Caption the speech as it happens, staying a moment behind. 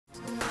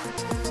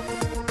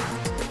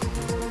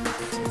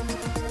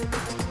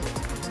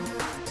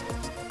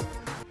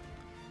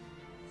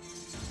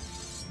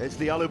It's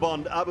the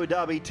Alubond Abu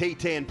Dhabi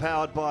T10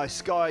 powered by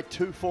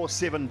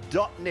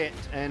Sky247.net,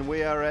 and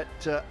we are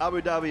at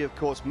Abu Dhabi, of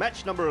course,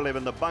 match number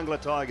 11, the Bangla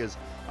Tigers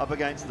up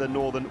against the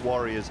Northern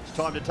Warriors. It's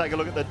time to take a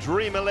look at the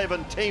Dream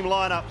 11 team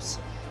lineups,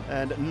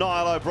 and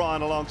Niall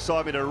O'Brien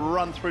alongside me to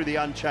run through the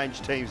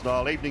unchanged teams.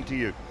 Niall, evening to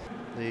you.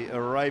 The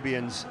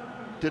Arabians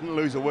didn't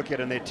lose a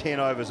wicket in their 10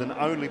 overs and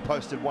only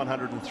posted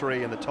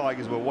 103, and the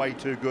Tigers were way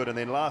too good. And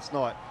then last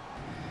night,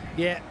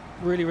 yeah,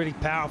 really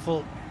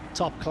powerful,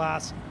 top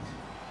class.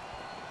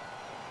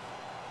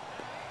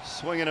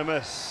 Swing and a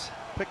miss.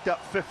 Picked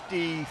up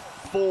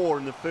 54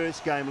 in the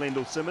first game,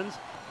 Lendl Simmons.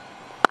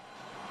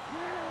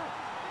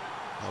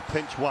 Oh,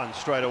 pinch one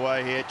straight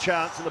away here.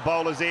 Chance at the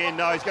bowler's end.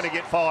 No, he's going to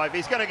get 5.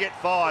 He's going to get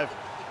 5.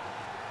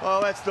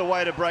 Well, that's the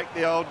way to break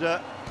the old...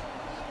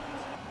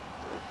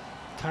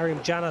 Karim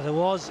Janat it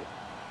was.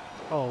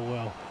 Oh,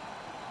 well.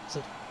 It's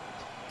a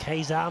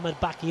Kayes Ahmed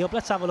backing up.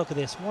 Let's have a look at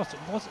this.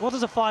 What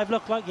does a 5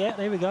 look like? Yeah,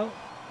 there we go.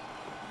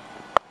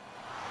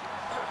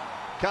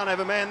 Can't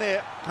have a man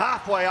there.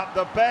 Halfway up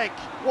the bank.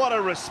 What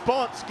a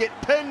response. Get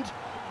pinned.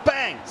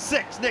 Bang.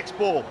 6. Next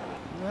ball.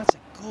 That's a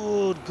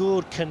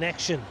good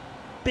connection.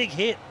 Big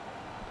hit.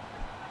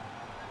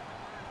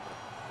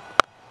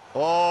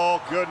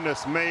 Oh,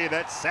 goodness me.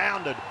 That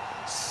sounded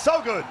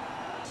so good.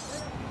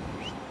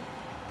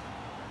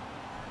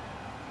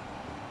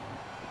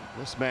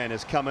 This man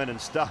has come in and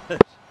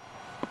started.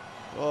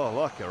 Oh,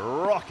 like a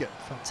rocket.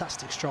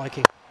 Fantastic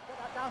striking.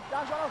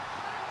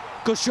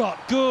 Good shot.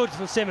 Good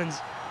from Simmons.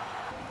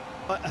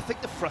 I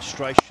think the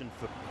frustration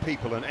for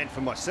people and for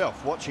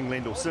myself watching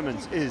Lendl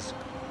Simmons is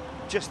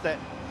just that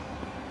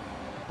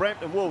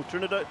Brampton Wool,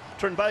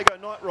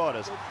 Trinbago Knight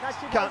Riders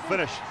can't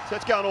finish. So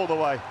it's going all the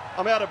way.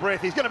 I'm out of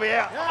breath. He's going to be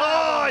out.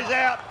 Oh, he's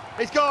out.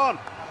 He's gone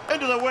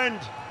into the wind.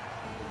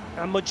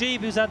 And Mujib,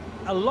 who's had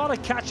a lot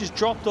of catches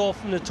dropped off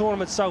from the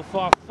tournament so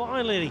far,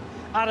 finally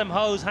Adam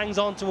Hose hangs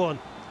on to one.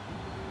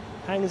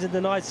 Hangs in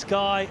the night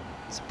sky.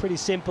 It's a pretty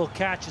simple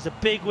catch. It's a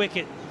big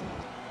wicket.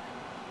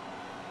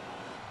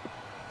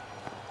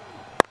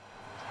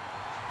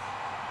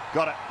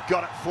 Got it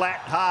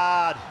flat,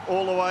 hard,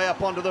 all the way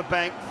up onto the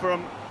bank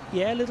from...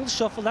 Yeah, a little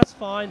shuffle, that's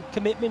fine.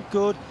 Commitment,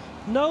 good.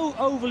 No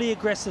overly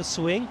aggressive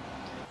swing.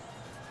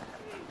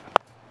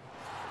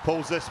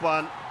 Pulls this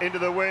one into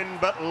the wind,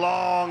 but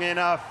long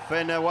enough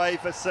and away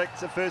for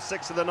 6, the first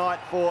 6 of the night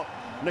for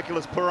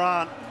Nicholas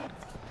Purran.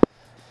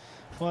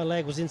 My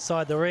leg was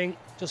inside the ring,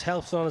 just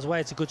helps on his way.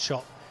 It's a good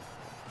shot.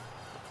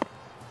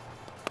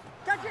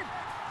 It's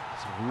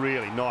a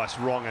really nice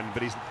wrong-in,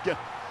 but he's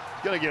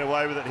going to get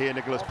away with it here,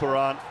 Nicholas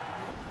Purran.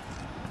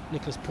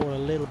 Nicholas pouring a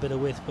little bit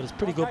of width, but it's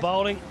pretty good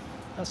bowling.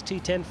 That's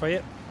T10 for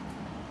you.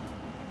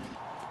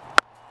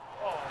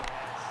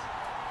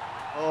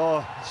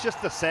 Oh, it's just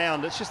the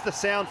sound. It's just the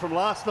sound from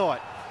last night.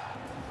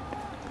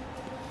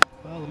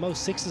 Well, the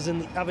most 6s in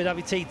the Abu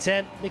Dhabi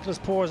T10. Nicholas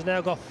Poor has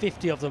now got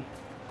 50 of them.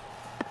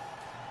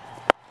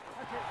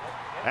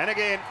 And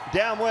again,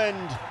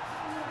 downwind,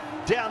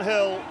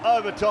 downhill,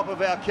 over top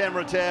of our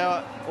camera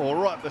tower, or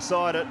right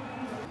beside it.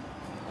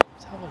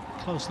 Let's have a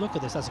close look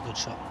at this. That's a good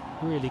shot.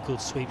 Really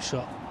good sweep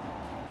shot.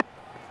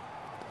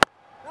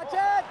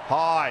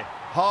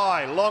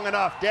 High, long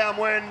enough,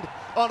 downwind,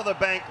 onto the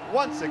bank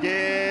once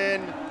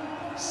again.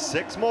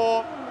 6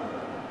 more.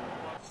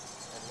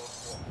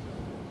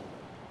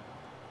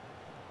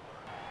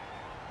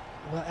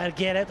 Well,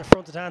 again, out the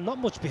front of the hand, not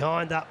much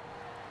behind that.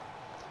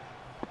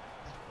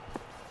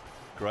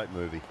 Great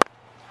movie.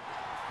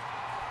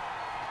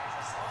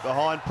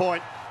 Behind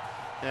point,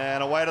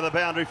 and away to the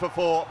boundary for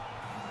 4.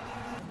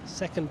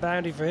 Second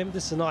boundary for him.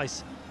 This is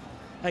nice.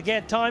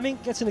 Again, timing,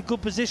 gets in a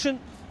good position.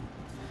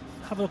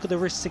 Have a look at the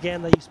wrists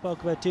again that you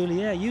spoke about,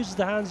 Dooley. Yeah, uses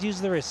the hands,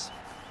 uses the wrists.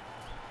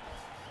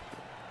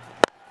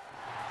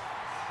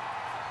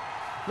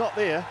 Not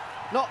there.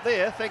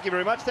 Thank you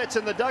very much. That's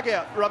in the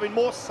dugout, rubbing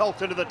more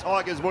salt into the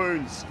Tigers'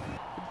 wounds.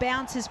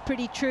 Bounce is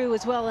pretty true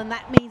as well, and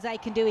that means they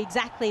can do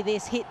exactly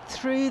this, hit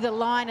through the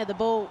line of the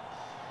ball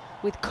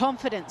with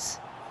confidence.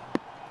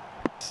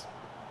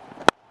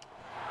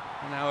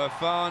 Now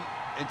Irfan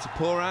into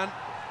Purran.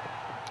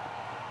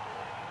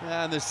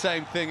 And the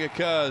same thing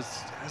occurs.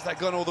 Has that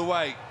gone all the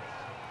way?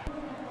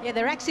 Yeah,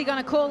 they're actually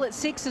going to call it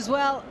 6 as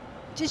well.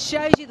 Just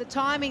shows you the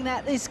timing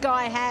that this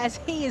guy has.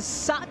 He is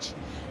such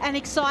an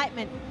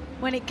excitement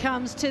when it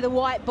comes to the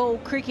white ball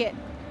cricket.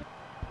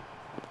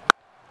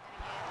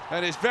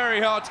 And it's very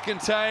hard to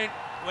contain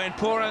when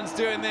Purran's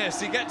doing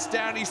this. He gets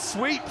down, he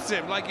sweeps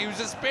him like he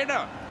was a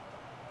spinner.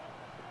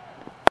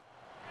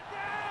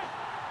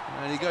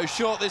 And he goes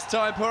short this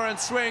time. Purran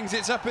swings,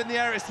 it's up in the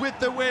air, it's with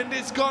the wind,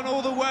 it's gone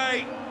all the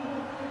way.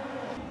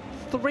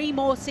 3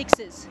 more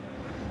 6s.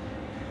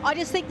 I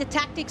just think the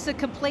tactics are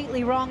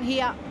completely wrong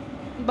here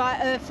by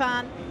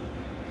Irfan.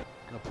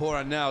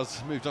 Purran now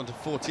has moved on to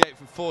 48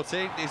 from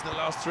 14. These are the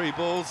last 3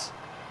 balls.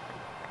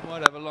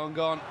 Might have a long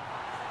on.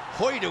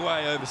 Hoyed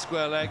away over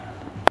square leg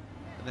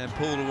and then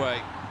pulled away.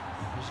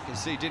 As you can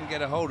see, didn't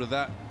get a hold of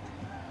that.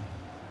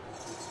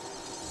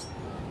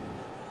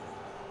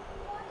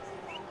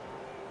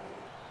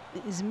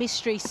 There's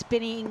mystery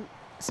spinning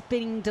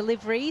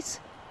deliveries.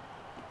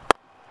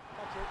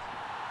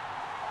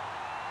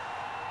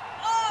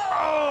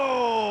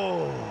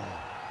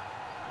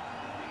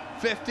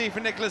 50 for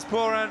Nicholas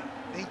Pooran.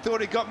 He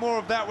thought he got more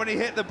of that when he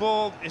hit the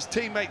ball. His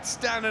teammates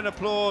stand and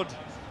applaud.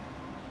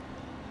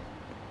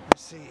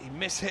 See, he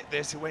mishit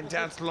this. It went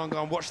down to the long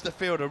on. Watch the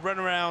fielder run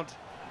around.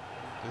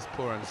 This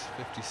Pooran's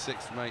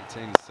 56 from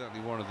 18. He's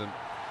certainly one of them.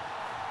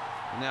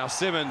 And now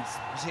Simmons.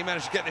 Has he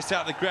managed to get this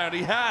out of the ground?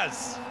 He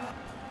has.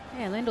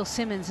 Yeah, Lendl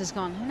Simmons has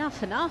gone,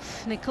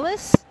 enough,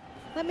 Nicholas.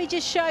 Let me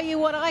just show you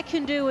what I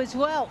can do as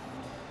well.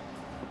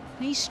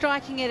 He's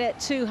striking it at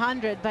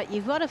 200, but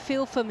you've got a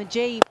feel for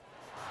Mujeeb.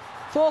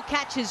 4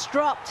 catches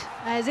dropped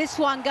as this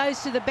one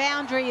goes to the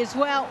boundary as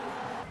well.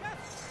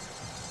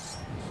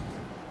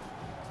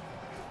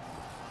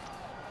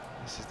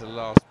 This is the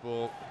last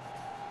ball.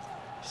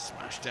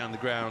 Smashed down the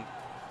ground.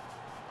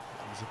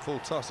 It was a full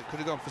toss. It could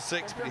have gone for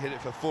 6, but he hit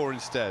it for 4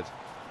 instead.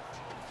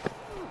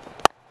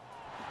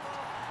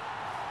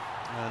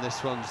 And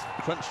this one's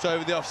crunched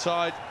over the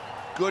offside.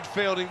 Good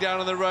fielding down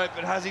on the rope,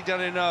 but has he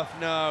done enough?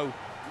 No.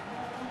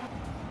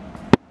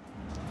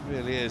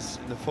 Really is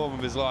in the form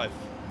of his life.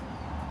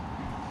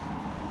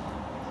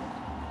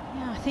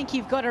 Yeah, I think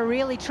you've got to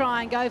really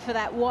try and go for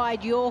that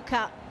wide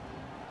Yorker.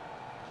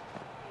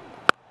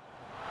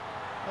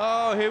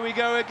 Oh, here we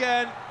go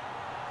again.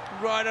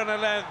 Right on a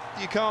length.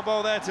 You can't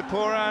bowl there to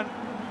Pooran.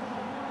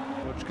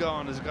 George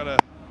Garn has got a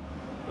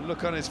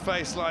look on his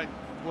face like,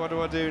 what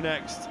do I do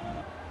next?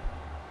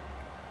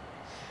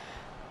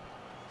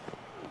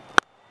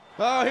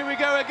 Oh, here we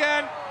go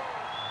again.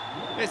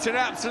 It's an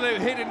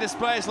absolute hitting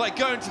display. It's like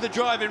going to the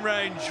driving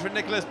range for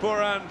Nicholas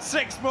Pooran.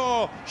 6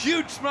 more.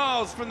 Huge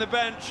smiles from the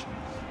bench.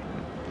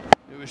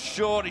 It was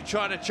short. He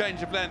tried to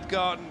change of length,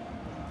 Garden.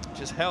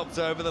 Just helped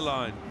over the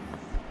line.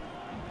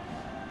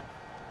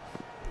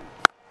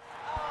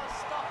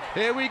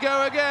 Here we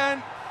go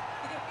again.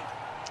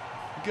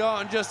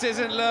 Garton just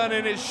isn't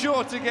learning. It's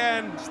short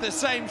again. It's the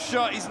same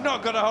shot. He's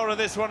not got a hold of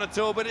this one at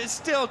all, but it's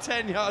still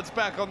 10 yards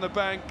back on the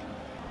bank.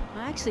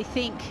 I actually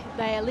think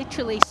they are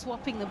literally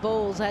swapping the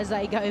balls as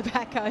they go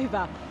back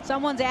over.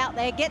 Someone's out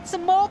there. Get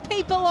some more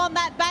people on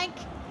that bank.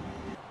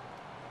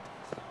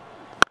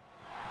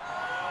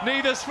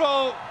 Neither's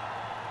fault.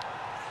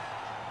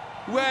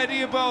 Where do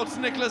you bowl to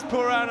Nicholas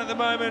Pooran at the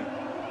moment?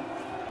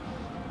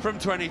 From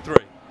 23.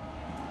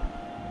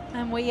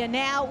 And we are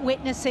now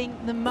witnessing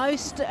the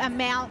most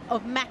amount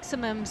of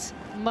maximums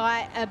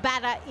by a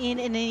batter in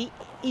an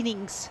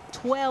innings.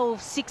 12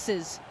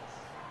 sixes.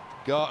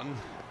 Garton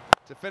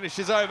to finish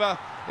his over.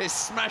 It's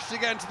smashed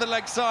again to the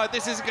leg side.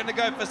 This isn't going to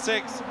go for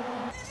 6.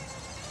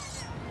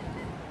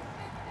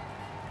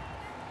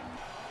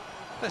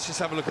 Let's just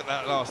have a look at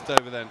that last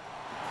over then.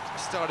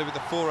 Started with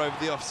the 4 over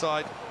the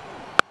offside.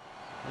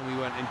 And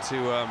we went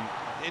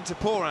into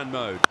Pooran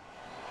mode.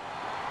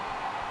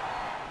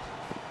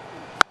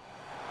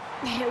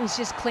 It was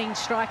just clean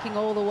striking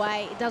all the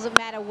way. It doesn't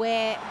matter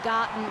where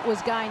Garton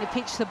was going to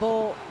pitch the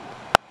ball,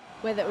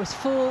 whether it was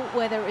full,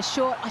 whether it was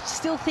short. I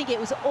still think it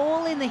was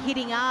all in the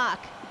hitting arc.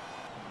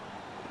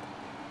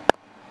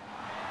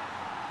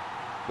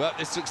 Well,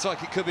 this looks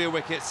like it could be a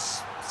wicket.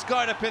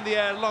 Skied up in the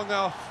air, long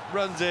off,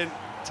 runs in,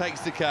 takes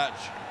the catch.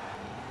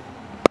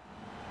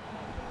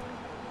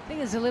 I think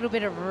there's a little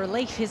bit of a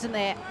relief, isn't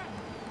there?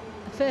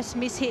 The first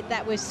miss-hit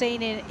that we've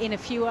seen in a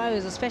few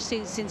overs,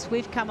 especially since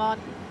we've come on.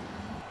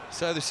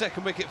 So the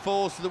second wicket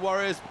falls for the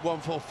Warriors.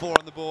 144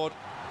 on the board.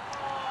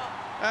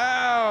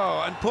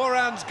 Oh, and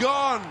Pooran's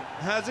gone,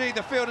 has he?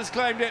 The fielder's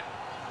claimed it.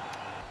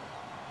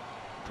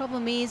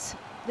 Problem is,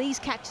 these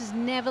catches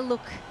never look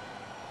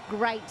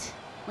great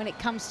when it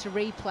comes to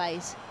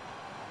replays.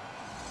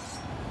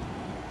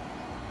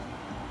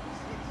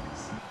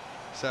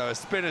 So a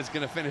spinner's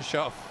going to finish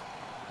off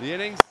the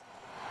innings.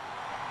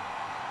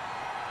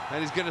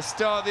 And he's going to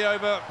start the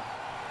over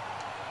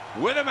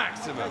with a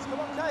maximum. Come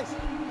on, Case.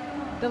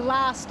 The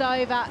last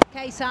over,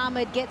 Case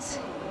Ahmed gets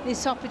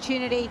this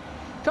opportunity,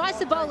 tries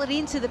to bowl it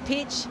into the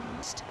pitch.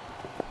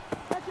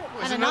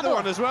 There's another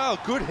one as well.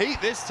 Good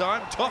heat this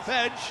time, top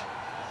edge.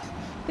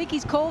 I think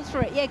he's called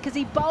for it, yeah, because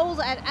he bowls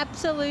at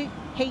absolute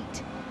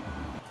heat.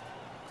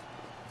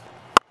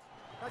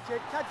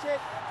 Catch it.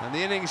 And the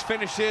innings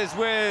finishes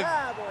with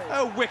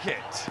a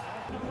wicket.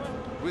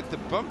 With the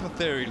bumper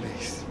theory,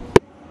 Lise.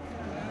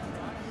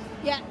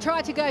 Yeah,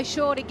 tried to go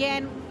short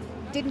again.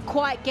 Didn't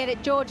quite get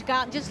it. George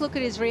Garton, just look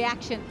at his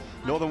reaction.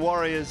 Northern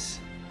Warriors,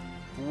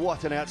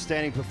 what an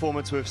outstanding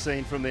performance we've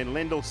seen from them.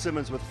 Lendl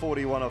Simmons with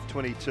 41 off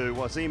 22.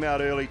 Wasim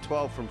out early,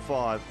 12 from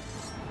 5.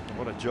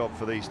 What a job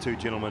for these two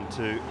gentlemen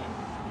to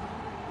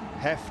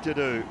have to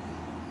do.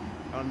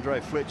 Andre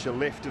Fletcher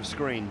left of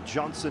screen.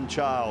 Johnson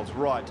Charles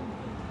right.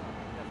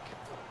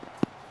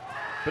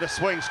 Bit of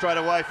swing straight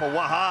away for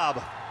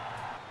Wahab.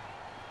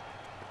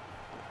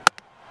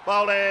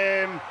 Bowled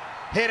him.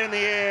 Head in the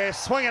air.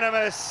 Swing and a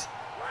miss.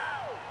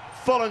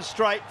 Full and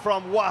straight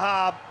from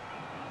Wahab.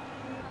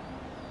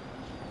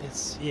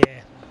 It's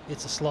a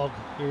slog.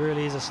 It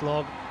really is a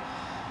slog.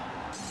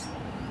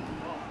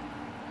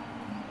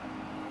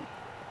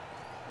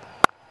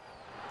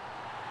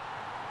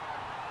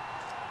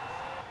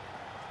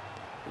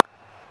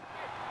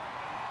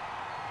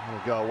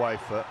 They'll go away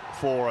for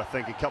 4, I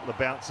think, a couple of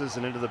bounces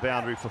and into the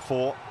boundary for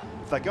 4.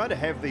 If they're going to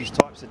have these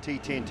types of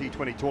T10,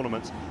 T20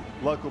 tournaments,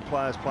 local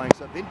players playing,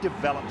 so it then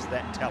develops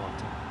that talent.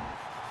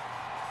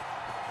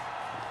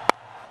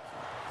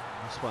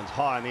 This one's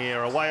high in the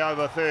air, away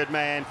over third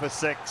man for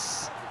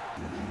 6.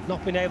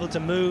 Not being able to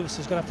move, so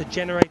he's going to have to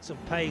generate some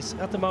pace.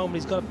 At the moment,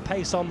 he's got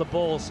pace on the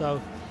ball,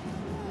 so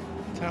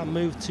can't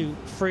move too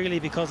freely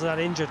because of that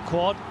injured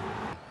quad.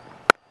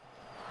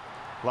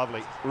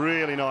 Lovely,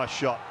 really nice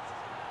shot.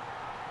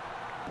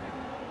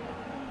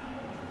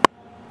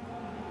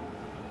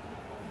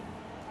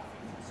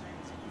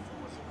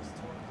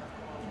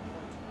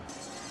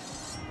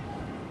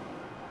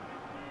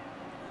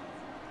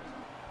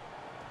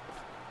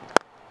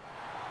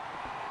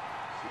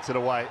 Gets it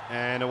away,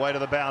 and away to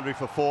the boundary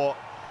for 4.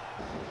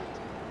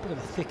 Bit of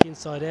a thick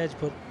inside edge,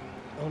 but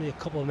only a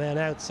couple of men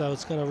out, so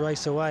it's going to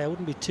race away. I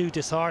wouldn't be too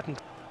disheartened.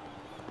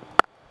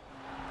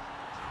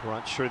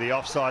 Right through the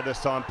offside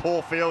this time.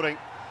 Poor fielding.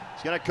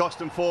 It's going to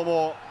cost him 4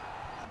 more.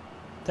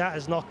 That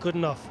is not good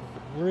enough.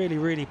 Really,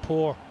 really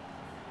poor.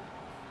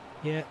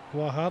 Yeah,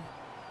 Wahab.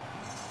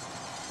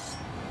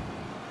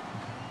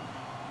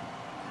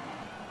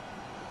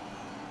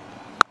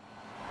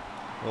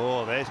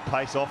 Oh, there's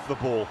pace off the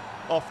ball,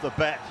 off the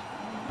bat.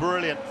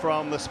 Brilliant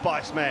from the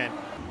Spice Man.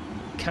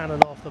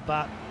 Cannon off the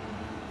bat.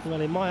 Well,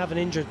 he might have an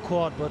injured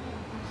quad, but...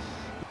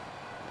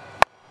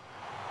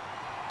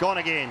 Gone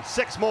again.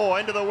 6 more,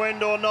 into the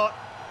wind or not.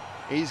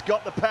 He's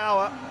got the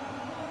power.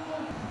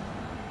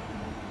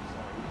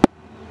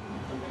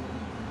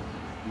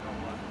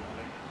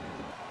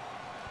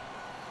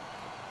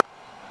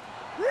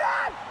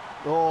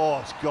 Oh,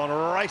 it's gone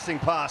racing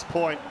past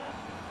point.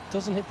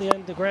 Doesn't hit the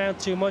end of the ground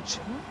too much.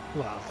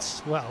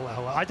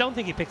 Well, I don't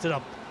think he picked it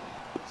up.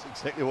 That's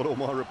exactly what all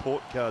my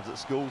report cards at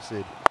school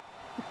said.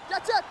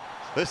 Catch it!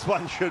 This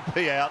one should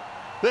be out.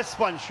 This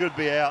one should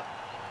be out.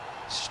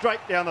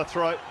 Straight down the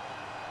throat.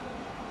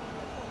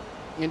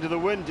 Into the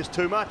wind, just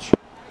too much.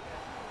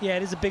 Yeah,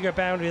 it is a bigger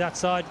boundary that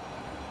side.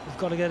 We've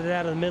got to get it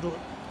out of the middle.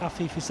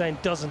 Afif Hussain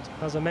doesn't.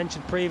 As I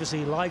mentioned previously,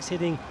 he likes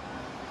hitting.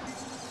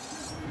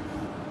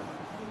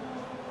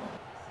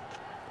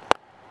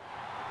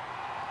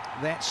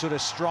 That sort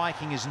of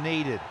striking is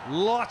needed.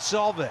 Lots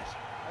of it.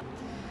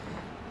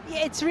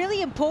 Yeah, it's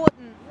really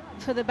important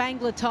for the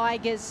Bangla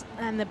Tigers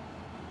and the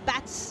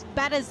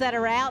batters that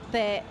are out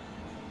there.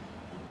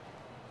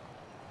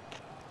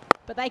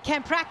 But they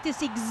can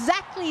practice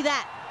exactly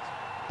that.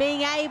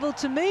 Being able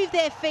to move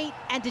their feet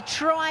and to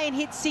try and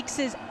hit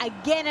sixes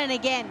again and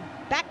again.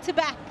 Back to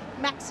back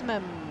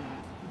maximum.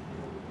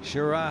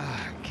 Sharjah.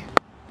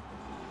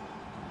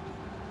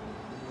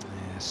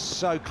 Yeah,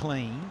 so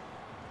clean.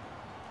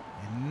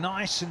 And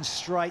nice and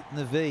straight in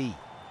the V.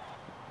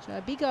 So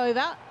a big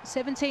over,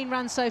 17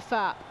 runs so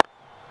far.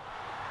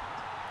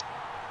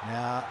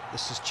 Now,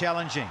 this is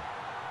challenging.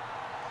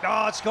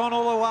 Oh, it's gone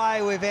all the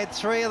way. We've had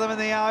 3 of them in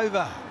the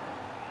over.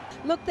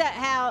 Look at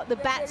how the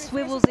bat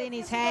swivels in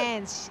his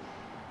hands.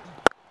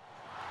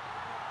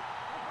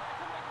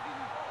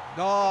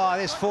 Oh,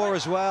 there's 4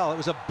 as well. It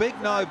was a big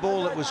no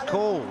ball that was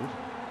called.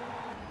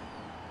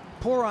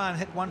 Poran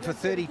hit 1 for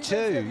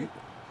 32.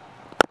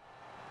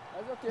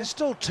 There's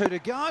still 2 to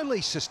go,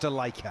 Lisa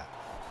Stalaker.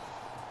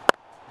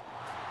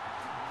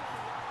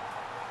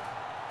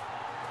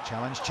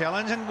 Challenge,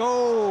 challenge, and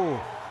go.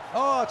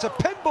 Oh, it's a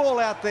pinball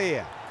out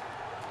there.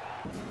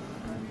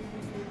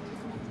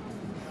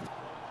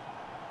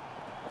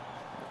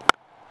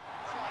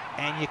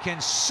 And you can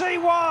see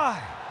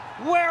why.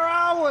 Where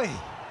are we?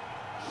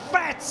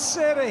 Bat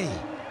City.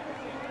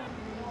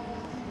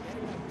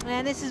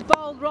 And this is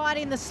bowled right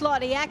in the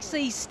slot. He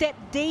actually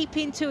stepped deep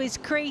into his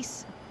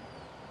crease.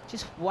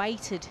 Just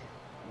waited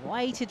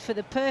for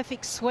the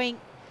perfect swing.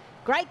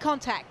 Great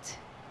contact.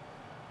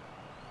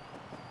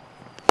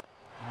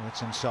 Oh,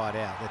 it's inside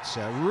out. That's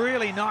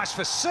really nice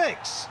for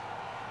 6.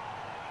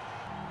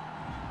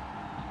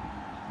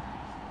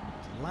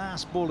 The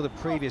last ball of the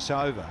previous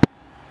over.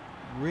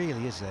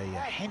 Really is a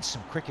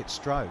handsome cricket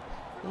stroke.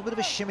 A little bit of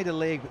a shimmy to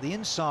leg, but the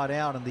inside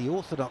out and the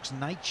orthodox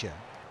nature.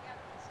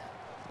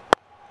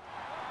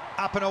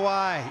 Up and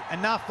away.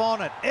 Enough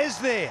on it. Is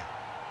there?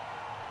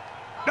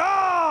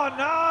 Oh,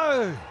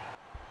 no!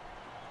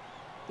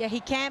 Yeah, he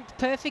camped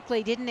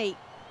perfectly, didn't he?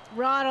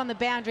 Right on the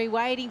boundary,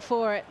 waiting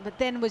for it, but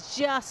then was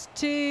just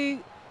too...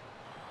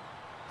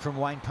 From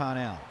Wayne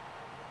Parnell.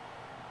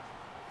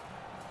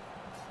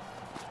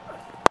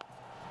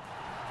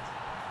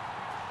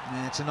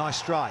 And it's a nice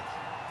strike.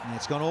 And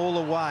it's gone all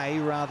the way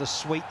rather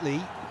sweetly.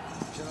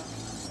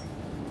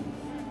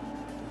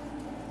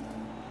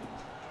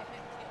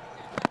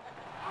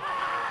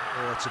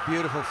 Oh, it's a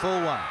beautiful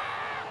full one.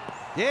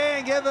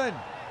 Yeah, given.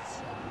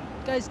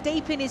 Goes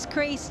deep in his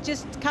crease,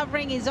 just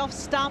covering his off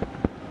stump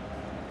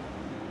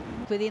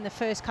within the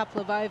first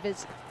couple of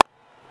overs.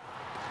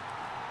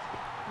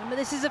 Remember,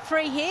 this is a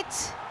free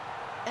hit,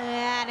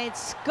 and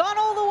it's gone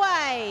all the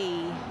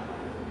way.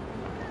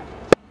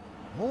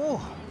 More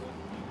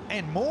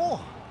and more.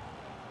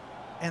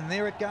 And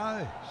there it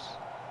goes.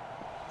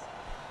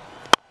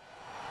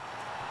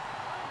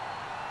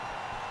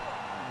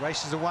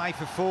 Races away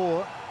for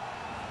 4.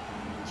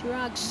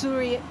 Chirag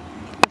Suri,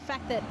 the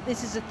fact that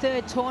this is the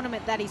 3rd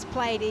tournament that he's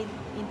played in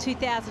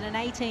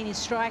 2018, his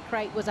strike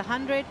rate was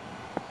 100.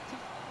 Oh,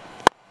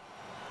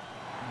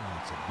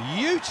 it's a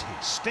beauty.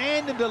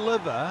 Stand and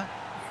deliver.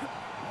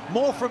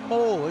 More from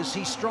Moores.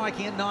 He's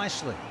striking it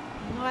nicely.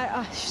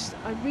 I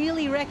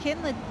really reckon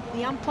that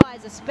the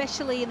umpires,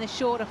 especially in the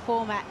shorter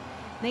format,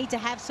 need to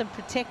have some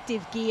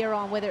protective gear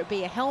on, whether it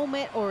be a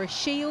helmet or a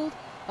shield,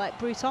 like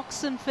Bruce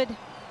Oxenford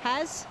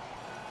has.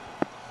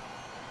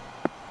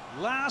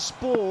 Last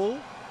ball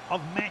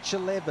of match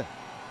 11.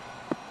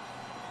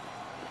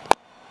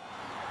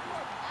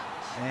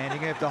 And you're going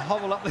to have to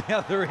hobble up the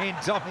other end,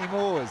 Tommy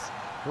Moores,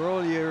 for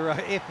all your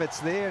efforts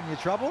there and your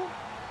trouble.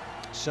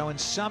 So in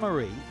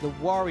summary, the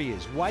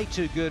Warriors, way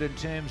too good in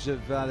terms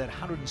of that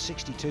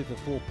 162 for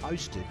 4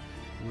 posted,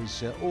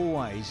 was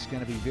always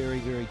going to be very,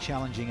 very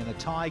challenging. And the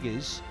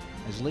Tigers,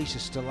 as Lisa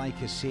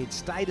Stalaker said,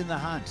 stayed in the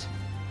hunt.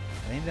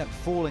 They ended up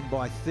falling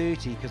by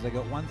 30 because they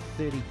got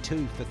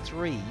 132 for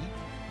 3,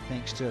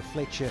 thanks to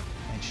Fletcher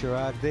and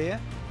Chirag there.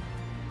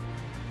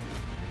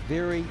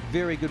 Very,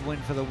 very good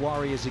win for the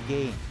Warriors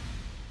again.